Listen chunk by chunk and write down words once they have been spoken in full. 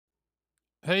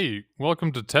Hey,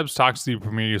 welcome to Tebs Talks, the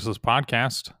Premier Useless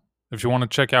podcast. If you want to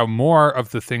check out more of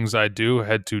the things I do,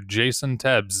 head to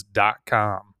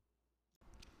jasontebs.com.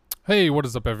 Hey, what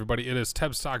is up, everybody? It is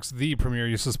Tebs Talks, the Premier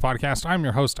Useless podcast. I'm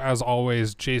your host, as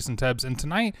always, Jason Tebs, and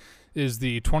tonight is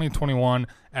the 2021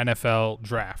 NFL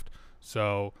Draft.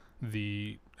 So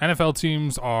the NFL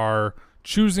teams are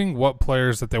choosing what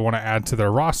players that they want to add to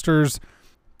their rosters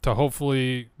to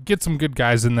hopefully get some good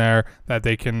guys in there that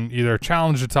they can either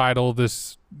challenge the title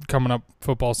this coming up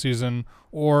football season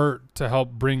or to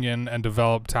help bring in and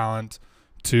develop talent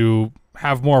to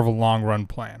have more of a long run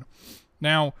plan.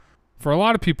 Now, for a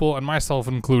lot of people, and myself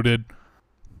included,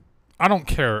 I don't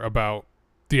care about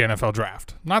the NFL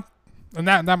draft.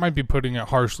 That might be putting it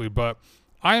harshly, but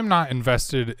I am not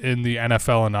invested in the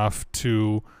NFL enough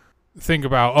to think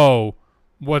about,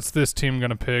 what's this team going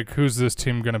to pick? Who's this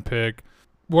team going to pick?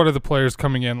 What are the players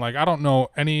coming in? Like, I don't know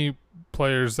any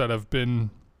players that have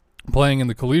been playing in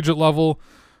the collegiate level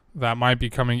that might be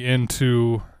coming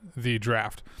into the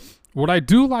draft. What I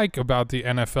do like about the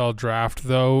NFL draft,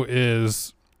 though,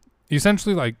 is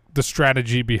essentially like the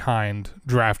strategy behind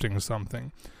drafting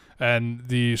something and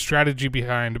the strategy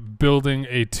behind building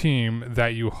a team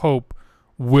that you hope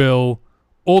will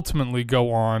ultimately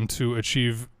go on to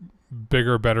achieve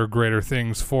bigger, better, greater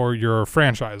things for your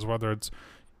franchise, whether it's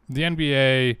the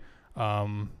NBA,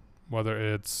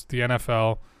 whether it's the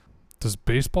NFL. Does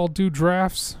baseball do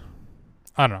drafts?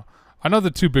 I don't know. I know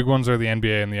the two big ones are the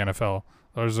NBA and the NFL.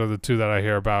 Those are the two that I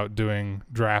hear about doing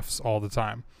drafts all the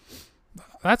time.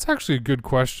 That's actually a good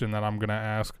question that I'm going to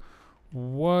ask.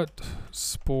 What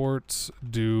sports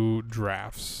do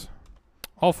drafts?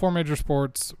 All four major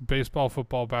sports, baseball,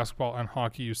 football, basketball, and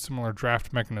hockey, use similar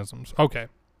draft mechanisms. Okay.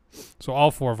 So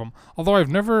all four of them. Although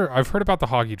I've heard about the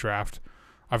hockey draft.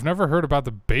 I've never heard about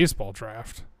the baseball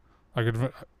draft.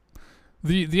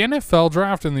 The NFL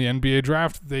draft and the NBA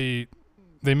draft, they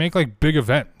make like big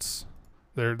events.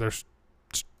 They're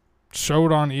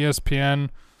showed on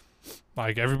ESPN.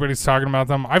 Like, everybody's talking about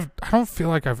them. I don't feel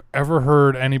like I've ever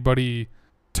heard anybody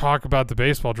talk about the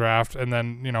baseball draft. And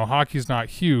then, hockey's not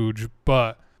huge,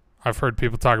 but I've heard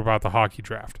people talk about the hockey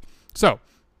draft. So,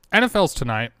 NFL's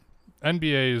tonight.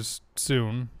 NBA's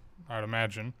soon, I'd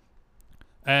imagine.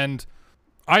 And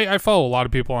I follow a lot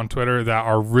of people on Twitter that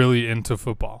are really into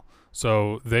football.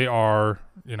 So they are,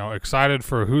 excited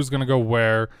for who's going to go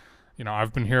where.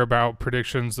 I've been hearing about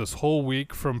predictions this whole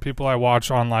week from people I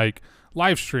watch on like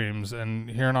live streams and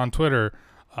hearing on Twitter,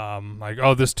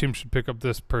 this team should pick up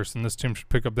this person, this team should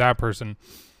pick up that person.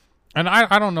 And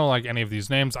I don't know like any of these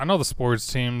names. I know the sports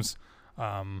teams,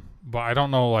 but I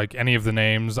don't know like any of the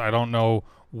names. I don't know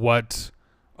what,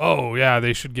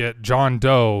 they should get John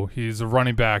Doe. He's a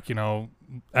running back,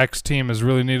 X team has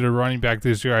really needed a running back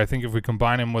this year. I think if we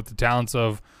combine him with the talents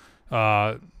of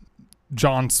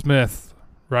John Smith,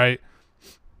 right,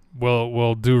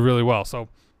 we'll do really well. So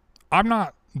I'm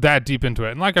not that deep into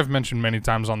it. And like I've mentioned many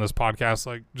times on this podcast,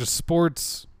 like just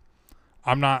sports,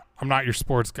 I'm not your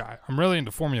sports guy. I'm really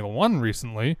into Formula One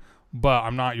recently, but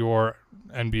I'm not your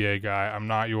NBA guy. I'm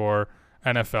not your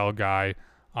NFL guy.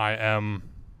 I am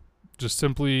just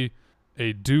simply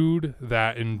a dude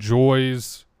that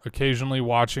enjoys occasionally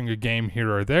watching a game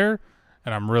here or there,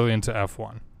 and I'm really into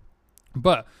F1.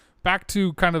 But back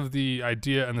to kind of the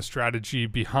idea and the strategy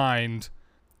behind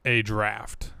a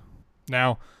draft.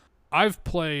 Now, I've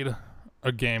played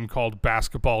a game called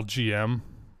Basketball GM.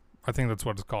 I think that's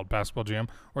what it's called, Basketball GM,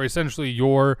 where essentially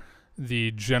you're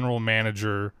the general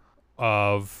manager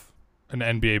of an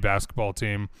NBA basketball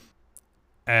team,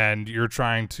 and you're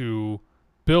trying to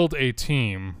build a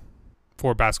team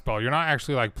for basketball. You're not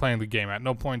actually like playing the game. At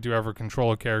no point do you ever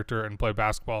control a character and play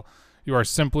basketball. You are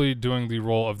simply doing the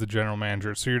role of the general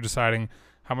manager. So you're deciding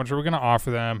how much are we going to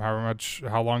offer them,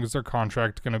 how long is their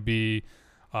contract going to be,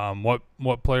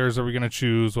 what players are we going to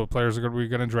choose, what players are we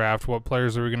going to draft, what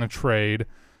players are we going to trade,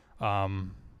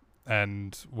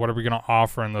 and what are we going to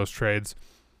offer in those trades.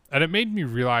 And it made me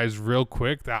realize real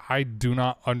quick that I do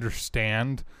not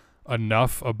understand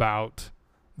enough about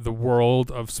the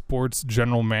world of sports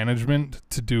general management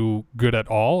to do good at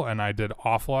all, and I did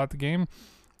awful at the game.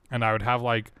 And I would have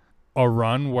like a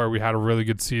run where we had a really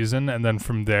good season, and then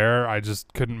from there I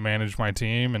just couldn't manage my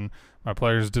team, and my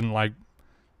players didn't like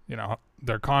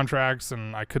their contracts,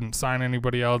 and I couldn't sign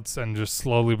anybody else, and just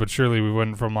slowly but surely we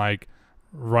went from like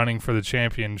running for the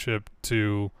championship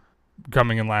to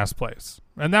coming in last place.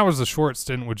 And that was a short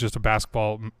stint with just a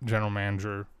basketball general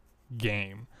manager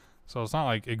game. So it's not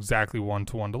like exactly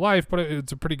one-to-one to life, but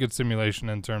it's a pretty good simulation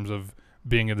in terms of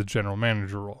being in the general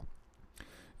manager role.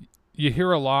 You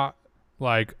hear a lot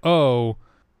like,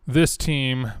 this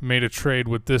team made a trade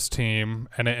with this team,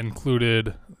 and it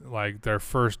included like their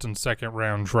first and second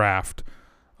round draft.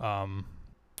 And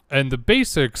the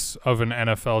basics of an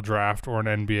NFL draft or an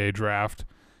NBA draft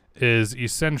is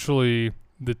essentially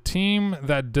the team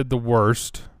that did the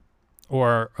worst,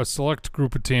 or a select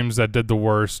group of teams that did the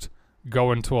worst,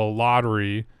 go into a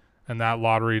lottery, and that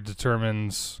lottery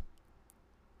determines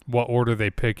what order they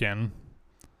pick in.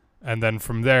 And then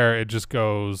from there, it just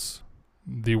goes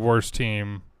the worst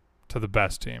team to the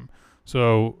best team.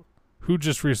 So who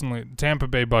just recently, Tampa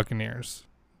Bay Buccaneers,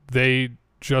 they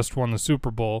just won the Super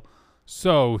Bowl.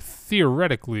 So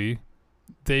theoretically,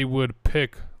 they would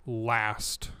pick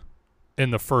last in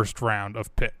the first round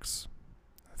of picks.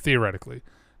 Theoretically.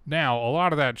 Now, a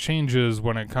lot of that changes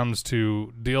when it comes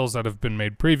to deals that have been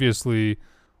made previously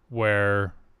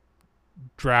where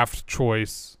draft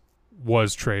choice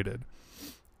was traded.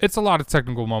 It's a lot of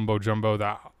technical mumbo jumbo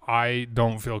that I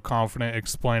don't feel confident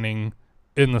explaining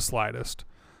in the slightest.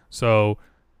 So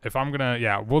if I'm going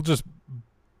to, we'll just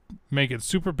make it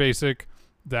super basic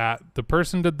that the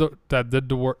person the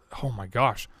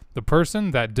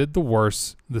person that did the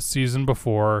worst the season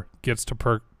before gets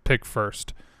to pick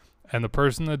first, and the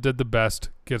person that did the best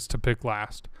gets to pick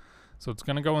last. So it's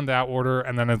going to go in that order,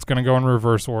 and then it's going to go in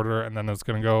reverse order, and then it's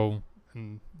going to go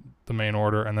in the main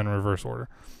order, and then reverse order.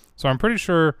 So I'm pretty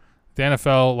sure the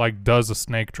NFL like does a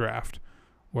snake draft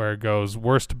where it goes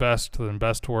worst to best, then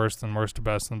best to worst, then worst to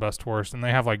best, then best to worst, and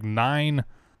they have like nine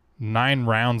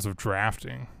rounds of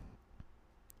drafting.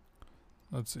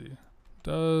 Let's see.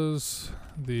 Does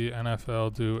the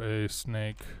NFL do a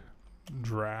snake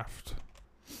draft?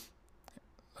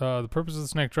 The purpose of the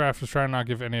snake draft is try to not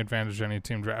give any advantage to any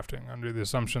team drafting, under the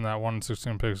assumption that 1 in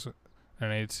 16 picks in an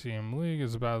 8-team league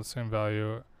is about the same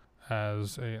value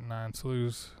as 8 and 9. So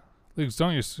leagues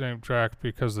don't use snake draft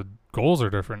because the goals are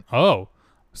different. Oh,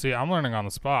 see, I'm learning on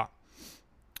the spot.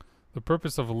 The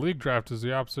purpose of a league draft is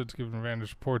the opposite, to give an advantage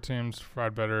to poor teams, to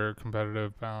provide better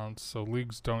competitive balance. So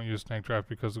leagues don't use snake draft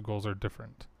because the goals are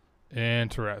different.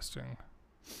 Interesting.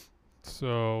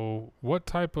 So what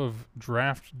type of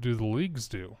draft do the leagues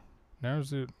do? I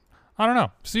don't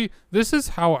know. See, this is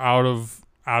how out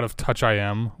of touch I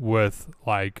am with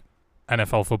like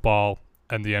NFL football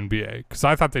and the NBA, because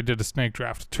I thought they did a snake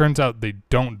draft. Turns out they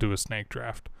don't do a snake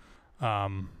draft.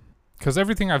 Because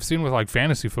everything I've seen with like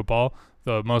fantasy football,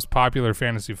 the most popular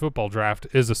fantasy football draft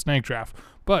is a snake draft.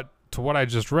 But to what I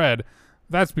just read,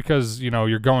 that's because,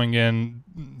 you're going in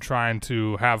trying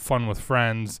to have fun with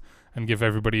friends and give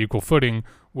everybody equal footing,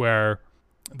 where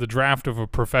the draft of a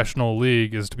professional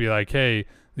league is to be like, hey,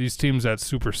 these teams that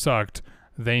super sucked,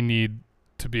 they need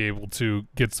to be able to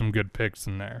get some good picks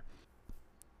in there.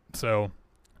 So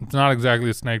it's not exactly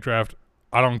a snake draft.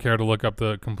 I don't care to look up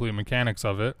the complete mechanics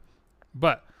of it.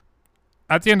 But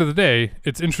at the end of the day,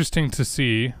 it's interesting to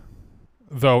see,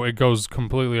 though it goes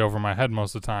completely over my head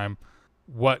most of the time,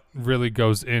 what really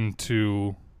goes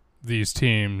into these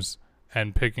teams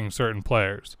and picking certain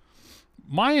players.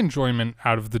 My enjoyment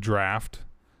out of the draft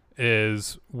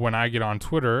is when I get on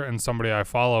Twitter and somebody I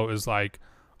follow is like,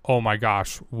 oh my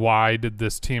gosh, why did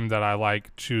this team that I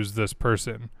like choose this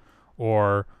person?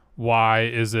 Or why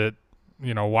is it,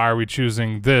 why are we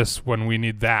choosing this when we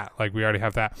need that? Like, we already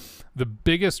have that. The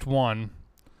biggest one,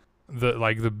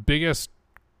 the biggest,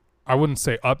 I wouldn't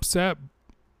say upset,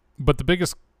 but the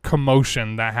biggest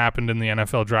commotion that happened in the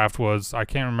NFL draft was, I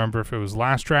can't remember if it was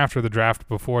last draft or the draft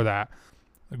before that,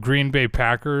 the Green Bay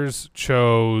Packers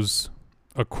chose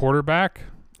a quarterback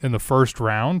in the first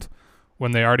round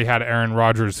when they already had Aaron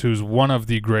Rodgers, who's one of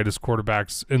the greatest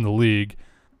quarterbacks in the league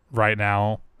right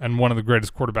now and one of the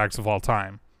greatest quarterbacks of all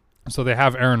time. So they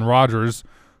have Aaron Rodgers,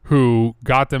 who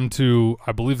got them to,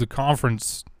 I believe, the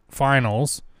conference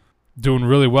finals, doing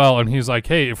really well. And he's like,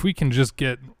 hey, if we can just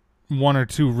get 1 or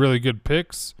 2 really good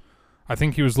picks, I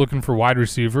think he was looking for wide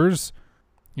receivers.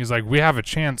 He's like, we have a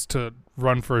chance to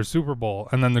run for a Super Bowl.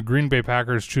 And then the Green Bay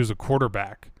Packers choose a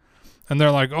quarterback. And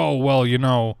they're like, oh,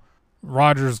 well,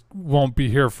 Rodgers won't be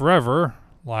here forever.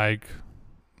 Like,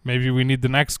 maybe we need the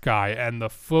next guy. And the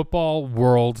football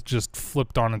world just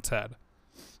flipped on its head.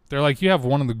 They're like, you have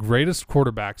one of the greatest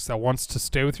quarterbacks that wants to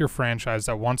stay with your franchise,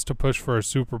 that wants to push for a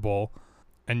Super Bowl,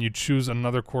 and you choose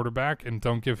another quarterback and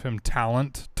don't give him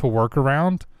talent to work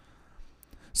around.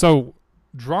 So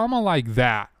drama like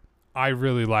that, I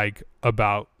really like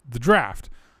about the draft,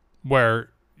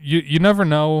 where you never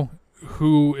know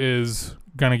who is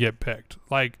going to get picked.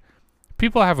 Like,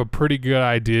 people have a pretty good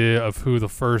idea of who the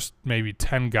first maybe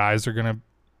 10 guys are going to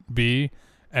be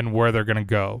and where they're going to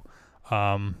go.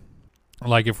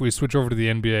 Like, if we switch over to the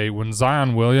NBA, when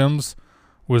Zion Williams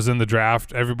was in the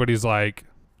draft, everybody's like,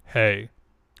 hey,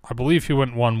 I believe he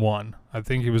went 1-1. I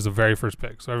think he was the very first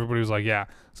pick. So everybody was like, yeah,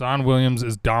 Zion Williams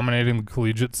is dominating the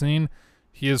collegiate scene.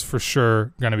 He is for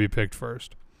sure going to be picked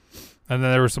first. And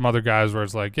then there were some other guys where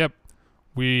it's like, yep,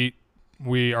 we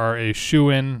are a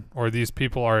shoo-in, or these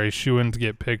people are a shoo-in to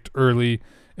get picked early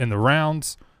in the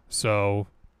rounds. So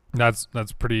that's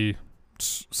pretty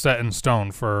set in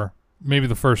stone for maybe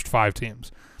the first 5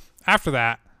 teams. After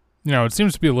that, it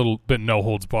seems to be a little bit no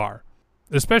holds bar,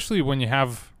 especially when you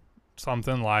have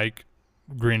something like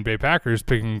Green Bay Packers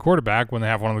picking a quarterback when they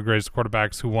have one of the greatest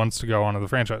quarterbacks who wants to go onto the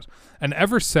franchise. And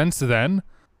ever since then,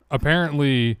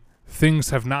 apparently things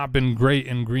have not been great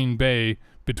in Green Bay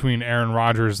between Aaron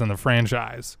Rodgers and the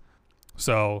franchise.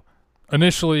 So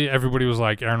initially everybody was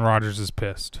like, Aaron Rodgers is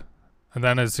pissed. And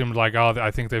then it seemed like, oh,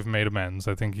 I think they've made amends.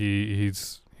 I think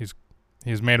he's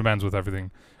made amends with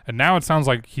everything. And now it sounds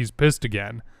like he's pissed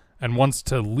again and wants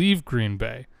to leave Green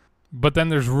Bay. But then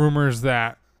there's rumors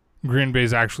that Green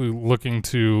Bay's actually looking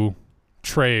to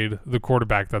trade the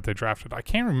quarterback that they drafted. I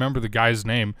can't remember the guy's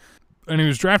name. And he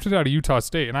was drafted out of Utah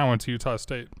State, and I went to Utah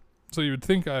State. So you would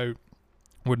think I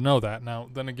would know that. Now,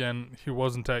 then again, he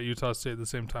wasn't at Utah State at the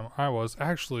same time I was.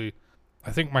 Actually,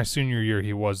 I think my senior year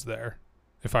he was there,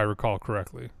 if I recall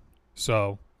correctly.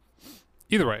 So,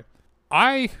 either way,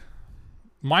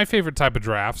 my favorite type of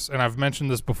drafts, and I've mentioned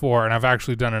this before, and I've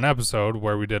actually done an episode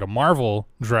where we did a Marvel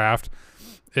draft,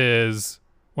 is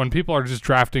when people are just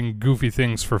drafting goofy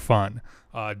things for fun.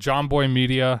 John Boy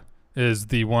Media is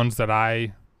the ones that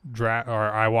I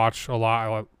watch a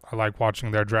lot. I like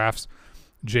watching their drafts.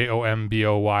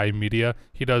 JOMBOY Media.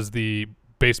 He does the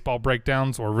baseball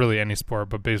breakdowns, or really any sport,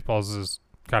 but baseball is his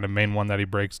kind of main one that he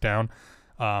breaks down.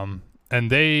 And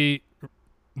they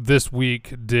this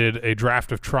week did a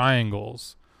draft of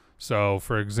triangles. So,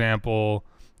 for example,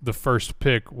 the first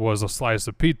pick was a slice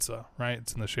of pizza, right?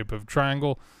 It's in the shape of a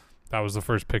triangle. That was the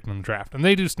first pick in the draft. And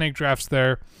they do snake drafts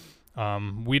there.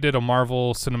 We did a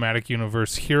Marvel Cinematic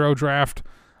Universe hero draft,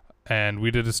 and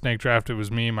we did a snake draft. It was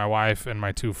me, my wife, and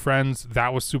my 2 friends.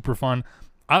 That was super fun.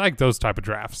 I like those type of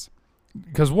drafts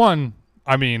because, one,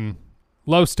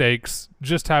 low stakes,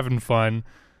 just having fun,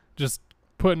 just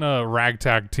putting a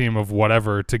ragtag team of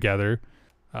whatever together,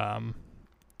 having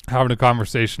a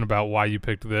conversation about why you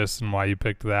picked this and why you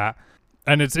picked that.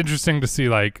 And it's interesting to see,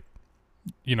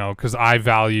 because I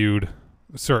valued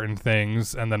certain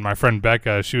things, and then my friend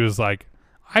Becca, she was like,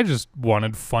 I just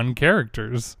wanted fun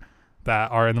characters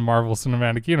that are in the Marvel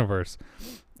Cinematic Universe.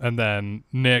 And then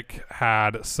Nick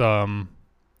had some,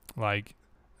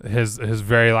 his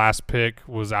very last pick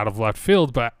was out of left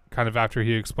field, but kind of after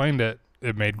he explained it,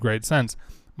 it made great sense.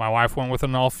 My wife went with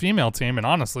an all-female team and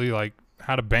honestly,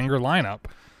 had a banger lineup.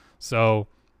 So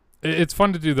it's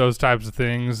fun to do those types of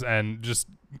things and just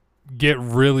get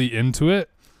really into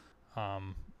it.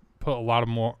 Put a lot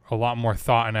more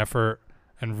thought and effort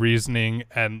and reasoning,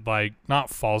 and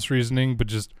not false reasoning, but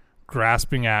just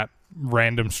grasping at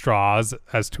random straws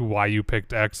as to why you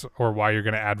picked X or why you're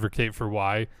going to advocate for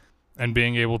Y, and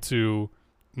being able to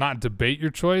not debate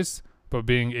your choice, but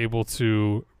being able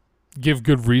to give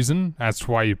good reason as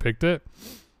to why you picked it,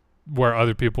 where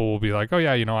other people will be like, oh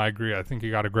yeah, I agree. I think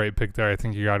you got a great pick there. I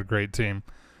think you got a great team.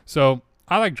 So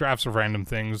I like drafts of random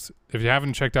things. If you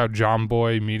haven't checked out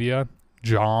Jomboy Media,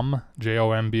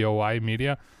 Jomboy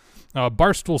Media,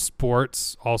 Barstool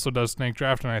Sports also does snake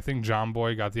draft, and I think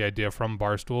Jomboy got the idea from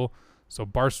Barstool. So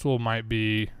Barstool might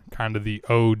be kind of the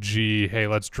OG, hey,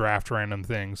 let's draft random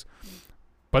things.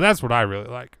 But that's what I really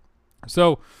like.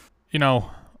 So,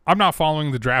 I'm not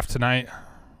following the draft tonight.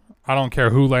 I don't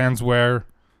care who lands where.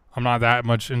 I'm not that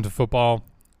much into football.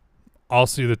 I'll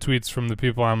see the tweets from the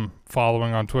people I'm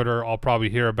following on Twitter. I'll probably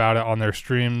hear about it on their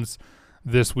streams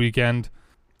this weekend.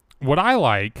 What I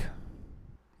like,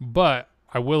 but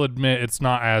I will admit it's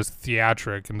not as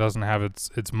theatric and doesn't have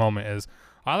its moment, is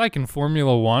I like in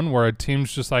Formula One where a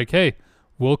team's just like, hey,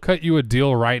 we'll cut you a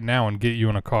deal right now and get you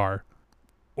in a car.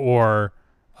 Or,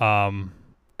 and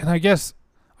I guess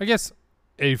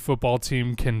a football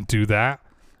team can do that,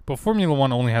 but Formula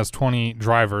One only has 20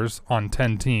 drivers on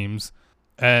 10 teams,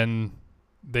 and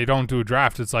they don't do a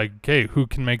draft. It's like, okay, who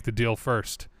can make the deal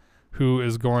first? Who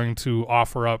is going to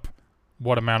offer up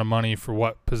what amount of money for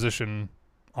what position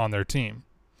on their team?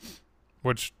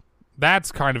 Which,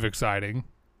 that's kind of exciting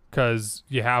because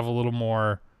you have a little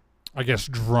more, I guess,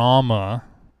 drama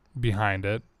behind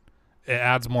it. It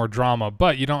adds more drama,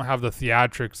 but you don't have the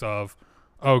theatrics of,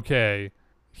 okay,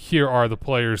 here are the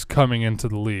players coming into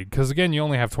the league. Because, again, you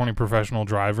only have 20 professional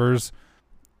drivers,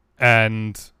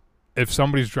 and if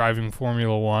somebody's driving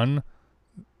Formula One,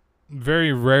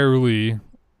 very rarely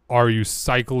are you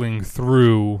cycling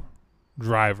through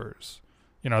drivers.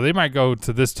 they might go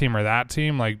to this team or that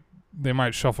team. Like, they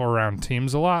might shuffle around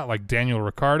teams a lot. Like Daniel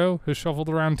Ricciardo has shuffled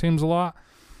around teams a lot.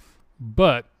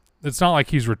 But it's not like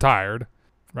he's retired,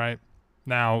 right?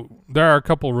 Now, there are a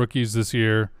couple rookies this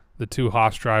year. The 2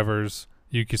 Haas drivers,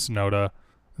 Yuki Tsunoda,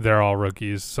 they're all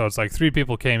rookies. So it's like 3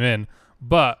 people came in.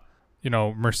 But,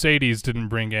 Mercedes didn't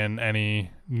bring in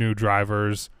any new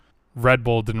drivers. Red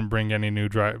Bull didn't bring in any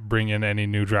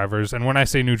new drivers. And when I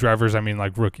say new drivers, I mean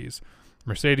like rookies.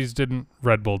 Mercedes didn't.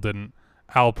 Red Bull didn't.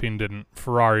 Alpine didn't.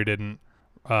 Ferrari didn't.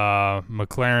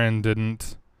 McLaren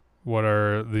didn't. What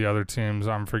are the other teams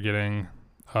I'm forgetting?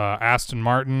 Aston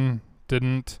Martin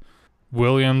didn't.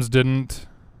 Williams didn't.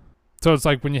 So it's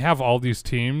like when you have all these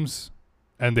teams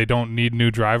and they don't need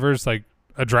new drivers, like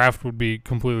a draft would be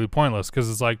completely pointless because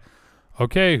it's like,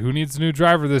 okay, who needs a new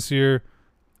driver this year?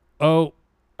 Oh,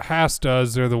 Haas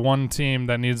does. They're the one team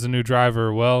that needs a new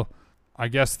driver. Well, I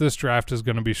guess this draft is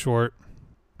going to be short.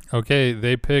 Okay,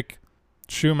 they pick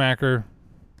Schumacher.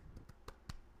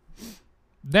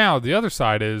 Now, the other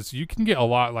side is you can get a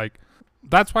lot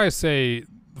that's why I say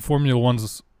Formula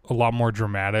One's a lot more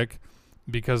dramatic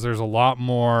because there's a lot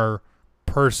more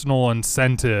personal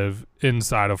incentive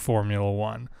inside of Formula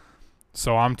One.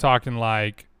 So I'm talking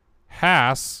like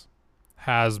Haas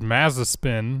has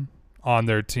Mazepin on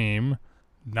their team,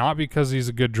 not because he's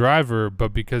a good driver,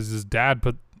 but because his dad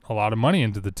put a lot of money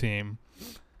into the team.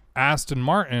 Aston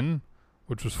Martin,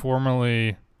 which was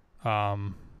formerly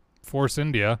Force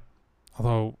India,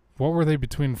 although what were they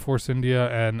between Force India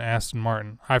and Aston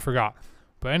Martin? I forgot.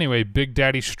 But anyway, Big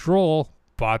Daddy Stroll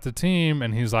bought the team,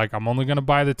 and he's like, I'm only going to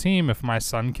buy the team if my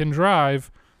son can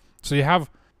drive. So you have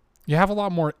a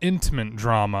lot more intimate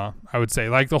drama, I would say.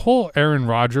 Like the whole Aaron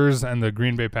Rodgers and the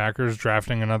Green Bay Packers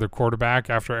drafting another quarterback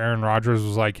after Aaron Rodgers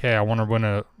was like, hey, I want to win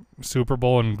a Super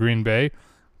Bowl in Green Bay.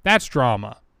 That's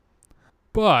drama.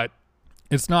 But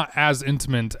it's not as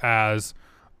intimate as,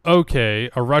 okay,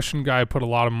 a Russian guy put a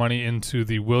lot of money into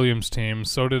the Williams team,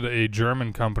 so did a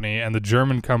German company, and the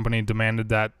German company demanded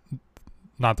that,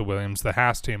 not the Williams, the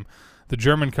Haas team, the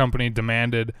German company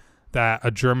demanded that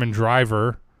a German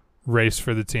driver race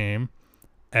for the team,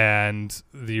 and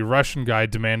the Russian guy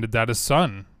demanded that his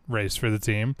son race for the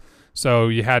team. So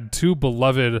you had 2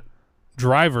 beloved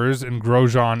drivers in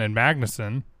Grosjean and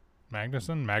Magnussen.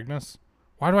 Magnus?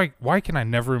 Why can I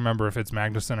never remember if it's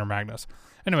Magnussen or Magnus?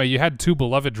 Anyway, you had 2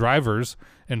 beloved drivers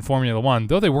in Formula One,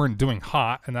 though they weren't doing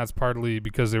hot, and that's partly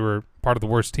because they were part of the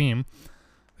worst team.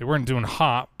 They weren't doing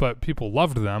hot, but people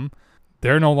loved them.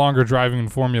 They're no longer driving in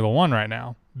Formula One right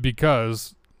now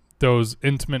because those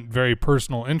intimate, very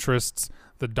personal interests,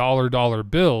 the dollar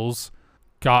bills,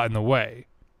 got in the way.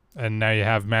 And now you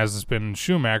have Mazepin and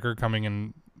Schumacher coming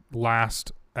in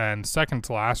last and second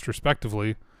to last,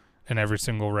 respectively, in every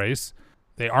single race.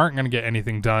 They aren't going to get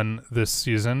anything done this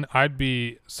season. I'd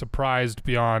be surprised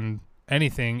beyond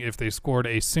anything if they scored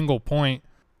a single point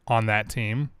on that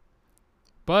team.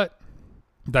 But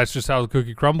that's just how the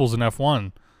cookie crumbles in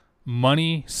F1.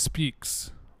 Money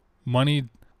speaks. Money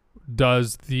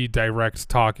does the direct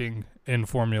talking in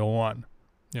Formula One.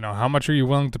 How much are you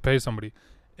willing to pay somebody?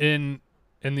 In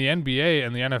the NBA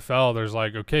and the NFL, there's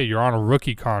like, okay, you're on a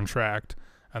rookie contract,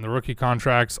 and the rookie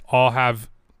contracts all have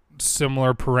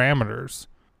similar parameters,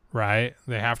 right?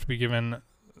 They have to be given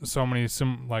so many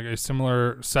a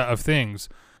similar set of things.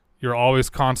 You're always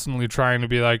constantly trying to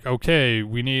be like, okay,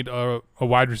 we need a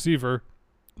wide receiver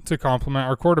to complement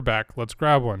our quarterback. Let's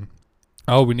grab one.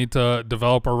 Oh, we need to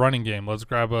develop our running game. Let's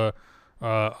grab a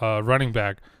running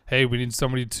back. Hey, we need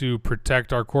somebody to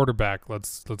protect our quarterback.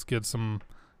 Let's get some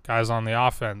guys on the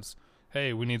offense.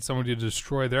 Hey, we need somebody to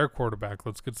destroy their quarterback.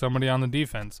 Let's get somebody on the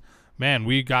defense. Man,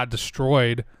 we got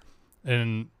destroyed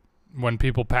when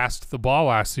people passed the ball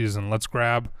last season. Let's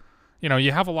grab,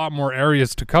 you have a lot more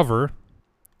areas to cover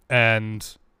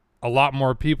and a lot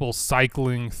more people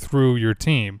cycling through your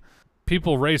team.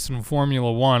 People race in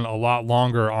Formula One a lot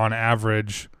longer on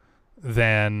average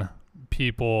than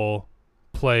people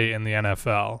play in the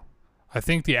NFL. I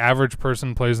think the average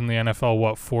person plays in the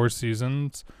NFL, 4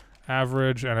 seasons?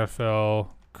 Average NFL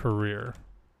career.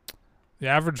 The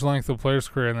average length of a player's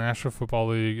career in the National Football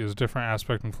League is a different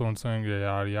aspect influencing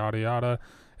yada, yada, yada,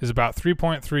 is about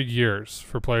 3.3 years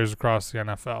for players across the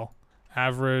NFL.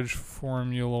 Average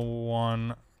Formula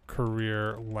One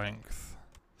career length.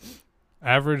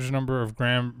 Average number of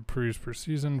Grand Prix per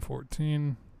season,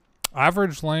 14.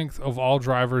 Average length of all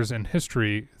drivers in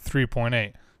history,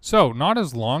 3.8. So, not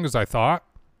as long as I thought,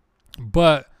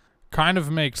 but kind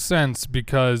of makes sense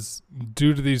because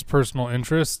due to these personal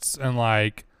interests and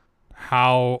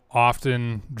how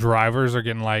often drivers are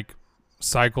getting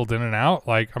cycled in and out.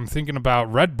 I'm thinking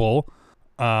about Red Bull.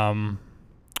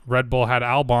 Red Bull had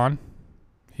Albon.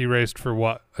 He raced for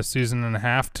what, a season and a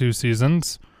half, 2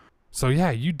 seasons. So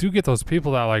yeah, you do get those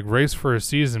people that like race for a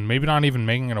season, maybe not even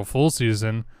making it a full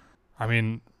season. I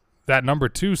mean, that number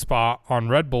 2 spot on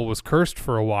Red Bull was cursed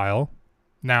for a while.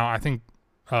 Now I think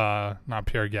not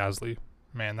Pierre Gasly.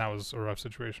 Man, that was a rough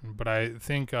situation. But I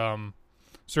think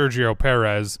Sergio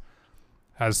Perez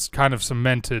has kind of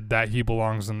cemented that he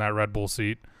belongs in that Red Bull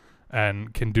seat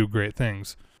and can do great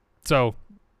things. So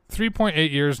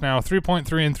 3.8 years now,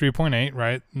 3.3 and 3.8,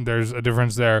 right? There's a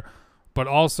difference there. But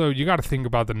also, you got to think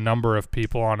about the number of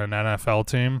people on an NFL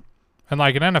team. And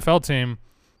like an NFL team,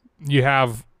 you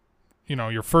have,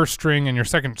 your first string and your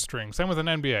second string. Same with an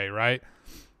NBA, right?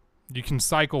 You can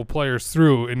cycle players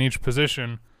through in each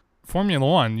position. Formula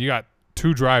One, you got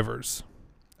 2 drivers.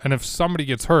 And if somebody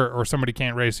gets hurt or somebody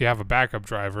can't race, you have a backup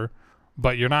driver.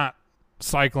 But you're not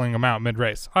cycling them out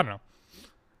mid-race. I don't know.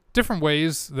 Different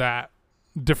ways that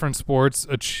different sports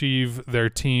achieve their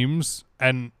teams,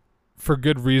 and for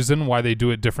good reason why they do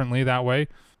it differently that way.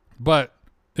 But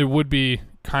it would be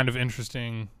kind of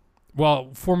interesting.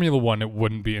 Well, Formula One, it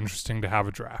wouldn't be interesting to have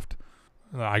a draft.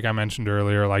 Like I mentioned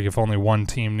earlier, like if only one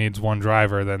team needs one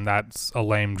driver, then that's a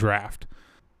lame draft.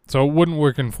 So it wouldn't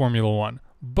work in Formula One.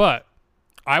 But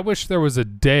I wish there was a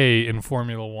day in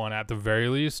Formula One at the very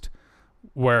least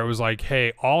where it was like,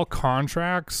 hey, all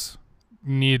contracts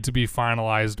need to be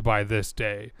finalized by this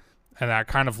day. And that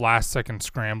kind of last second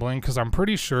scrambling, because I'm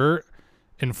pretty sure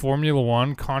in Formula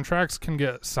One, contracts can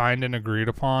get signed and agreed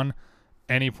upon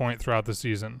any point throughout the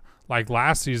season. Like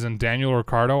last season, Daniel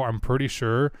Ricciardo, I'm pretty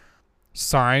sure,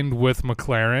 signed with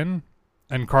McLaren,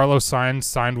 and Carlos Sainz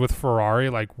signed with Ferrari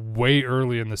like way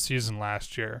early in the season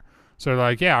last year. So they're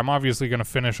like, yeah, I'm obviously going to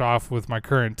finish off with my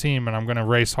current team and I'm going to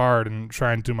race hard and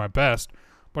try and do my best.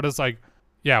 But it's like,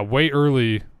 yeah, way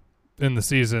early in the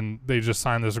season, they just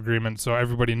signed this agreement. So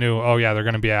everybody knew, oh yeah, they're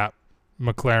going to be at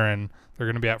McLaren. They're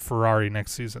going to be at Ferrari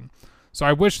next season. So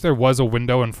I wish there was a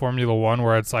window in Formula One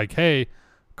where it's like, hey,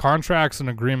 contracts and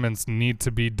agreements need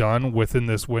to be done within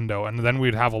this window. And then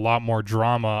we'd have a lot more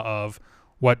drama of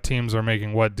what teams are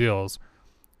making what deals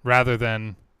rather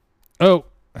than, oh,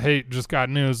 hey, just got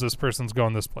news, this person's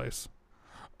going this place.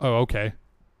 Oh, okay.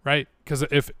 Right? Because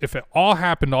if it all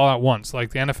happened all at once, like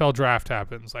the NFL draft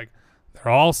happens, like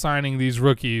they're all signing these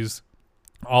rookies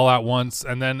all at once,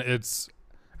 and then it's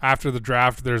after the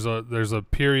draft, there's a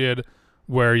period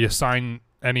where you sign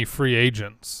any free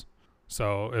agents.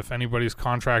 So if anybody's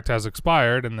contract has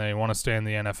expired and they want to stay in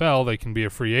the NFL, they can be a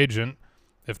free agent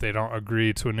if they don't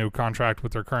agree to a new contract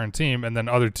with their current team, and then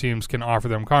other teams can offer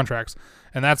them contracts.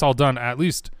 And that's all done, at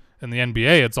least in the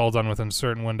NBA, it's all done within a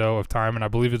certain window of time, and I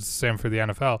believe it's the same for the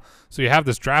NFL. So you have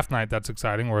this draft night that's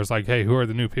exciting, where it's like, hey, who are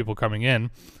the new people coming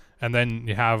in? And then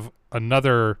you have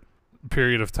another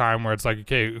period of time where it's like,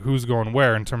 okay, who's going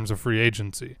where in terms of free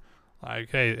agency? Like,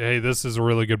 hey, this is a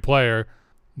really good player.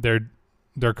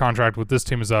 Their contract with this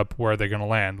team is up. Where are they going to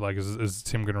land? Like, is the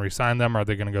team going to re-sign them? Are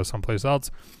they going to go someplace else?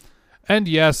 And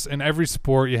yes, in every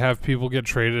sport, you have people get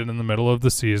traded in the middle of the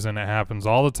season. It happens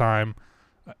all the time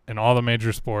in all the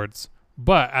major sports.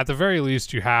 But at the very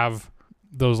least, you have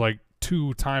those like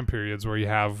 2 time periods where you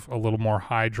have a little more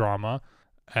high drama,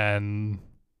 and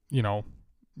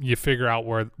you figure out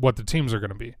what the teams are going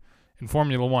to be. In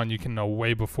Formula One, you can know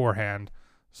way beforehand,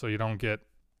 so you don't get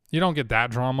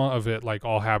that drama of it like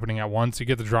all happening at once. You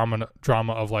get the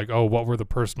drama of like, oh, what were the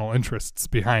personal interests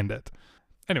behind it?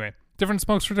 Anyway, different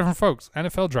smokes for different folks.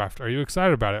 NFL draft. Are you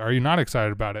excited about it? Are you not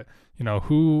excited about it?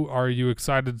 Who are you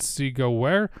excited to see go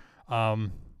where?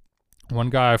 One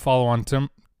guy I follow on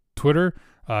Twitter,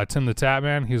 Tim the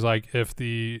Tatman, he's like, if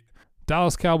the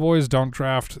Dallas Cowboys don't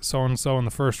draft so-and-so in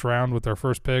the first round with their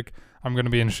first pick, I'm going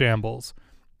to be in shambles.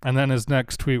 And then his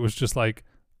next tweet was just like,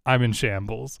 I'm in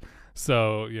shambles.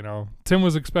 So, Tim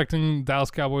was expecting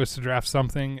Dallas Cowboys to draft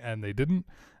something, and they didn't.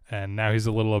 And now he's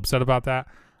a little upset about that.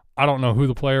 I don't know who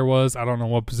the player was. I don't know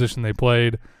what position they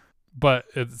played. But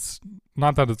it's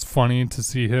not that it's funny to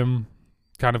see him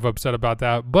kind of upset about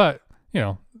that. But,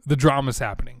 the drama's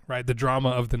happening, right? The drama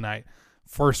of the night.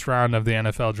 First round of the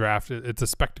NFL draft. It's a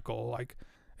spectacle. Like,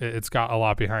 it's got a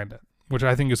lot behind it, which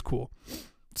I think is cool.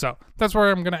 So that's where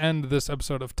I'm going to end this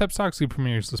episode of Tebs Talks, the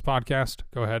Premier Useless Podcast.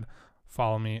 Go ahead,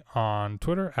 follow me on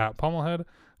Twitter at Pommelhead.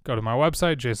 Go to my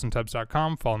website,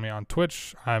 jasontebs.com. Follow me on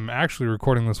Twitch. I'm actually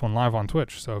recording this one live on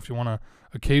Twitch, so if you want to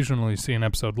occasionally see an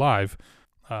episode live,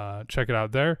 check it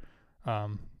out there.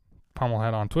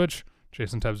 Pommelhead on Twitch,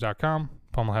 jasontebs.com,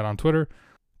 Pommelhead on Twitter.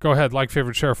 Go ahead, like,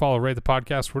 favorite, share, follow, rate the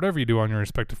podcast, whatever you do on your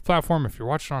respective platform. If you're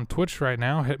watching on Twitch right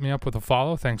now, hit me up with a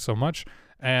follow. Thanks so much.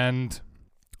 And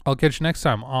I'll catch you next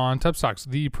time on Tebs Talks,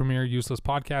 the Premier Useless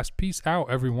Podcast. Peace out,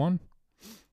 everyone.